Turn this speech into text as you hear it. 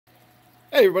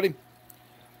Hey everybody,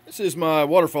 this is my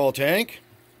waterfall tank.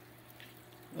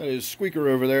 That is Squeaker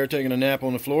over there taking a nap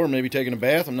on the floor, maybe taking a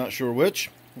bath, I'm not sure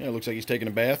which. Yeah, it looks like he's taking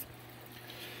a bath.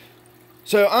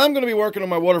 So I'm going to be working on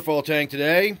my waterfall tank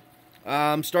today.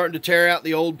 I'm starting to tear out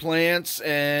the old plants,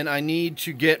 and I need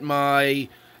to get my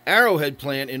arrowhead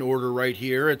plant in order right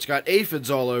here. It's got aphids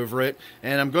all over it,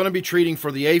 and I'm going to be treating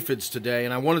for the aphids today,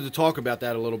 and I wanted to talk about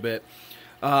that a little bit.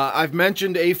 I've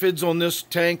mentioned aphids on this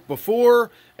tank before,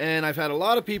 and I've had a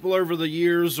lot of people over the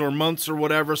years or months or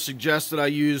whatever suggest that I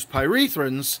use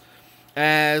Pyrethrins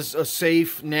as a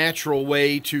safe, natural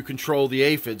way to control the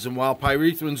aphids. And while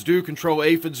Pyrethrins do control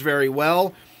aphids very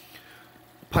well,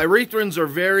 Pyrethrins are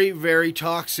very, very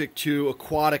toxic to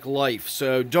aquatic life.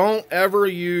 So don't ever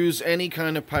use any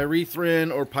kind of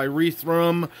Pyrethrin or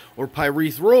Pyrethrum or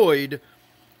Pyrethroid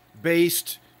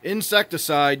based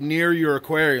insecticide near your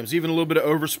aquariums. Even a little bit of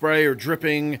overspray or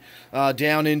dripping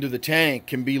down into the tank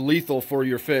can be lethal for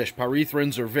your fish.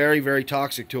 Pyrethrins are very, very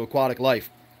toxic to aquatic life.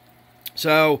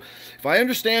 So, if I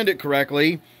understand it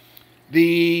correctly,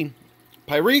 the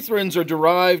Pyrethrins are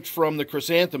derived from the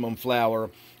chrysanthemum flower,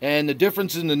 and the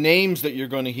difference in the names that you're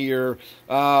going to hear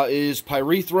is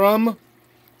Pyrethrum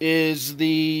is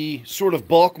the sort of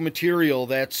bulk material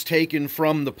that's taken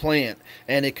from the plant,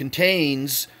 and it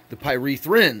contains the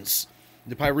Pyrethrins.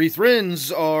 The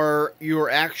Pyrethrins are your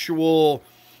actual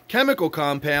chemical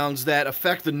compounds that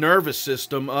affect the nervous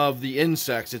system of the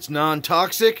insects. It's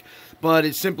non-toxic, but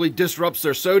it simply disrupts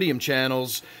their sodium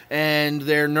channels, and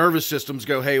their nervous systems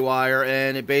go haywire,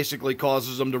 and it basically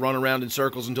causes them to run around in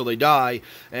circles until they die,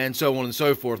 and so on and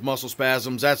so forth. Muscle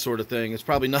spasms, that sort of thing. It's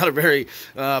probably not a very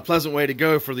pleasant way to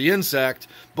go for the insect,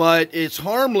 but it's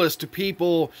harmless to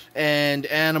people and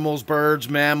animals, birds,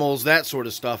 mammals, that sort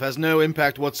of stuff. It has no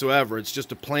impact whatsoever. It's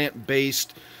just a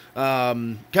plant-based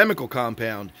chemical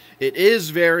compound. It is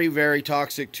very, very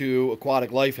toxic to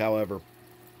aquatic life, however.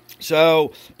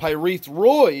 So,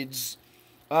 Pyrethroids,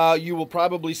 you will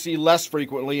probably see less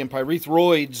frequently, and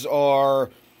Pyrethroids are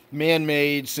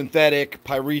man-made synthetic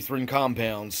pyrethrin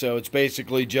compounds. So it's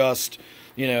basically just,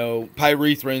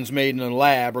 Pyrethrins made in a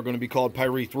lab are going to be called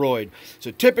Pyrethroid.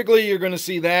 So typically you're going to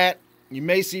see that. You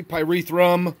may see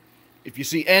Pyrethrum. If you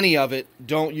see any of it,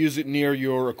 don't use it near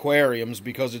your aquariums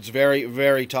because it's very,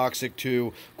 very toxic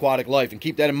to aquatic life. And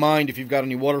keep that in mind if you've got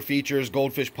any water features,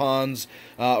 goldfish ponds,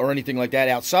 or anything like that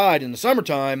outside in the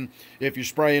summertime. If you're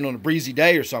spraying on a breezy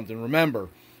day or something, remember,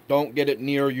 don't get it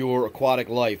near your aquatic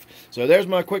life. So there's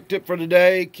my quick tip for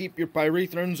today. Keep your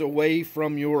Pyrethrins away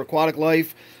from your aquatic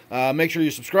life. Make sure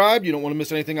you subscribe. You don't want to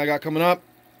miss anything I got coming up.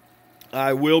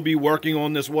 I will be working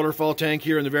on this waterfall tank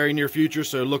here in the very near future,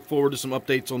 so look forward to some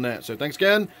updates on that. So thanks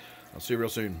again. I'll see you real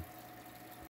soon.